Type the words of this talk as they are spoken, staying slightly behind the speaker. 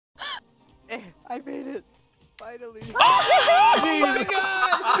I made it. Finally. Oh my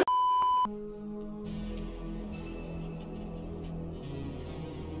god!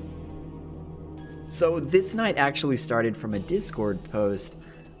 So this night actually started from a Discord post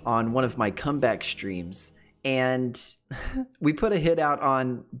on one of my comeback streams, and we put a hit out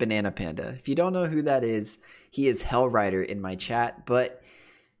on Banana Panda. If you don't know who that is, he is Hellrider in my chat, but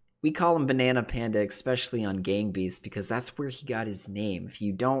we call him Banana Panda, especially on Gang Beasts, because that's where he got his name. If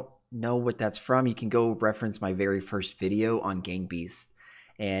you don't know what that's from, you can go reference my very first video on Gang Beasts,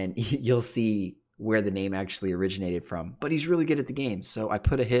 and you'll see where the name actually originated from. But he's really good at the game, so I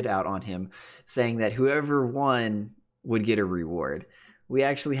put a hit out on him saying that whoever won would get a reward. We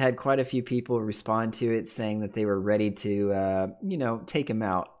actually had quite a few people respond to it saying that they were ready to, you know, take him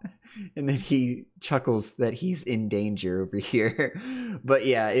out. And then he chuckles that he's in danger over here. But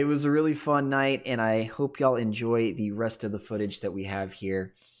yeah, it was a really fun night, and I hope y'all enjoy the rest of the footage that we have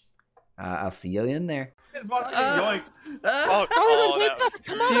here. I'll see you in there. Yoink. Oh, that was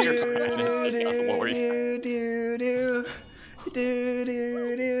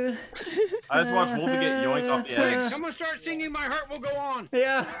I just watched Wolfie get yoinked off the edge. Someone start singing "My Heart Will Go On."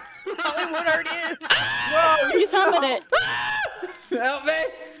 Yeah. Hollywood already is. Whoa! He's humming it. Help me!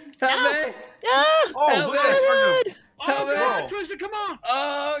 Help me! Yeah. Oh, Help look at that me! Oh, Help me! God, Twisted, come on!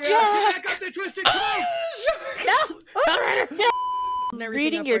 Oh god! Yeah. Back up there, Twisted, come on!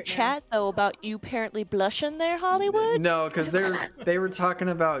 Reading your chat though about you apparently blushing there, Hollywood. No, because they were talking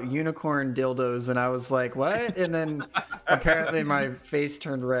about unicorn dildos, and I was like, what? And then apparently my face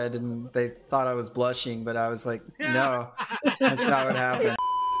turned red, and they thought I was blushing, but I was like, no, that's not what happened.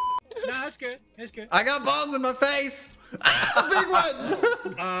 No, it's good. It's good. I got balls in my face. Ah, big one.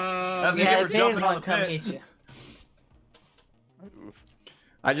 That's Yeah, what you were jumping on the pit.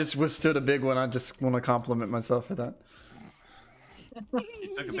 I just withstood a big one. I just want to compliment myself for that.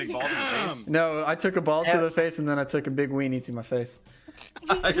 You took a big ball to the face. No, I took a ball to the face, and then I took a big weenie to my face.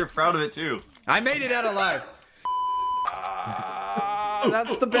 You're proud of it too. I made it out alive.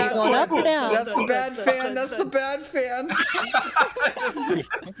 That's the bad Going up or down? That's the bad fan. That's the bad fan.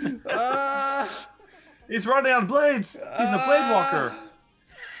 He's running on blades. He's a blade walker.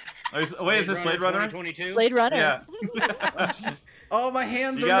 Wait, is this Blade Runner? 2022? Blade Runner. Yeah. Oh, my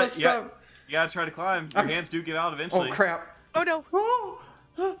hands are messed up. You gotta try to climb. Your hands do give out eventually. Oh crap. Oh no. Oh!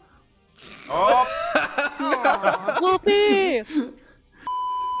 Wolfie.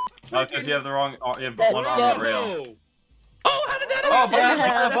 Oh, because you have the wrong. You have That- one arm yeah. on the rail. Oh, how did that Oh, happen? Brad,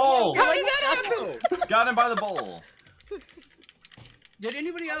 by the bowl. How did that happen? Got him by the bowl. Did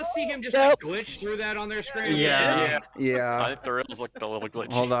anybody else see him just Nope. like glitch through that on their screen? Yeah. I Yeah. think the rails looked a little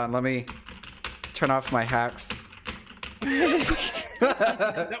glitchy. Hold on, let me turn off my hacks.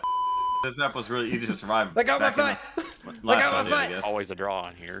 This map was really easy to survive. Let go of my back foot. in the Let last go of my update, I foot. guess. Always a draw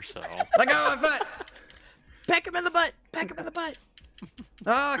on here, so. Let go of my foot. Peck him in the butt. Peck him in the butt.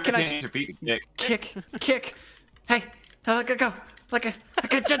 Oh, You can can't I use your feet to kick. kick? Hey, let it go. Like a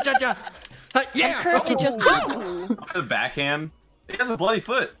ja. Yeah. Encourage you just. Oh. The backhand. He has a bloody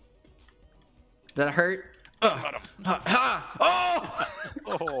foot. That hurt. Got him. Oh!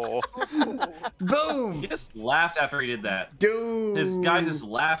 Oh. Boom! He just laughed after he did that. Dude. His guy just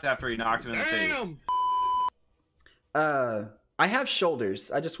laughed after he knocked him in the face. Damn! I have shoulders.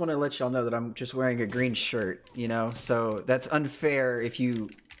 I just want to let y'all know that I'm just wearing a green shirt, you know? So that's unfair if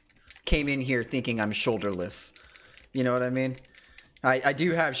you came in here thinking I'm shoulderless. You know what I mean? I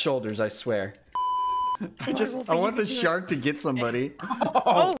do have shoulders, I swear. I want the shark to get somebody.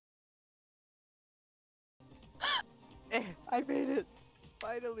 Oh. I made it.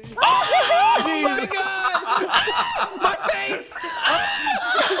 Finally. Oh my god! My face!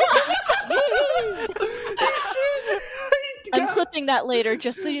 I'm clipping that later,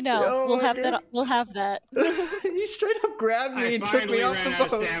 just so you know. Oh we'll my have God. that. We'll have that. He straight up grabbed me I and took me finally off ran the out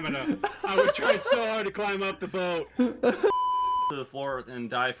of boat. stamina. I was trying so hard to climb up the boat. To the floor and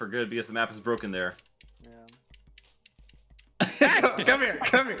die for good because the map is broken there.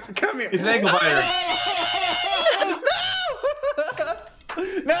 Come here. He's an ankle biter.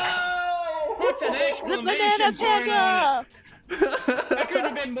 No! What's an The exclamation banana point on it? panda. That couldn't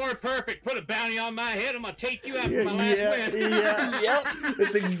have been more perfect. Put a bounty on my head. I'm gonna take you out for my last win. Yep.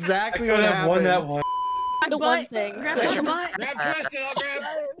 It's exactly I what could have happened. won that one. The one thing. Grab it on the butt. Grab Twisted. I'll grab.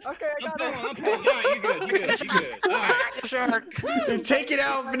 Okay, I I'm got pulling. it. I'm pulling. No, you good. You good. You good. All right. Shark. Take it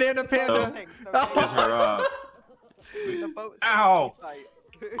out, Banana Panda. Is her, The boat. Ow!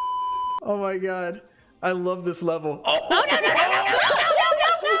 Oh my god. I love this level. Oh no!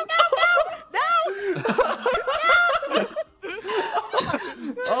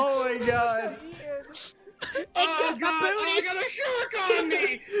 Oh my god. Oh, God. I got a shark on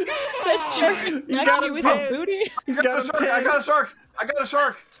me. Come The Shark He's smacked got you a with his pin. booty. He's I got got a a shark. I pin. got a shark. I got a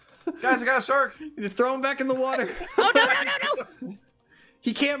shark. Guys, I got a shark. Throw him back in the water. Oh no!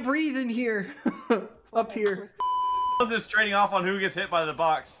 He can't breathe in here. Up here. I was just trading off on who gets hit by the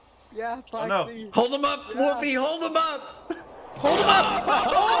box. Yeah, Oh, no. me. Hold him up, Yeah. Wolfie. Hold him up. Hold him up!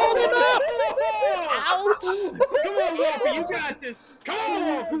 Hold him up! Ouch! Come on, Wolfie, you got this. Come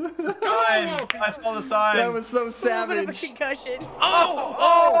on, Wolfie. Sign. I saw the sign. That was so A savage. concussion. Oh!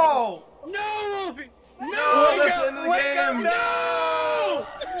 Oh! No, Wolfie. No! Wake That's up! the end of the Wake up! game. No!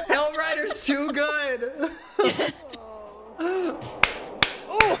 Hell Rider's too good.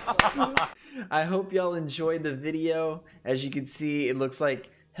 I hope y'all enjoyed the video. As you can see, it looks like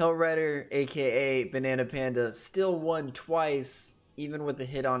Hellrider, aka Banana Panda, still won twice, even with a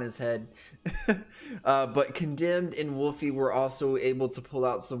hit on his head. But Condemned and Wolfie were also able to pull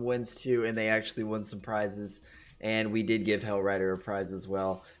out some wins too, and they actually won some prizes. And we did give Hellrider a prize as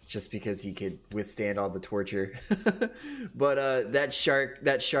well, just because he could withstand all the torture. But that shark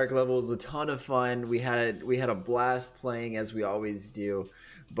level was a ton of fun. We had a blast playing, as we always do.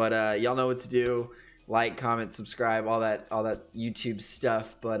 But y'all know what to do. Like, comment, subscribe, all that YouTube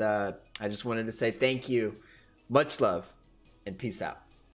stuff. But I just wanted to say thank you, much love, and peace out.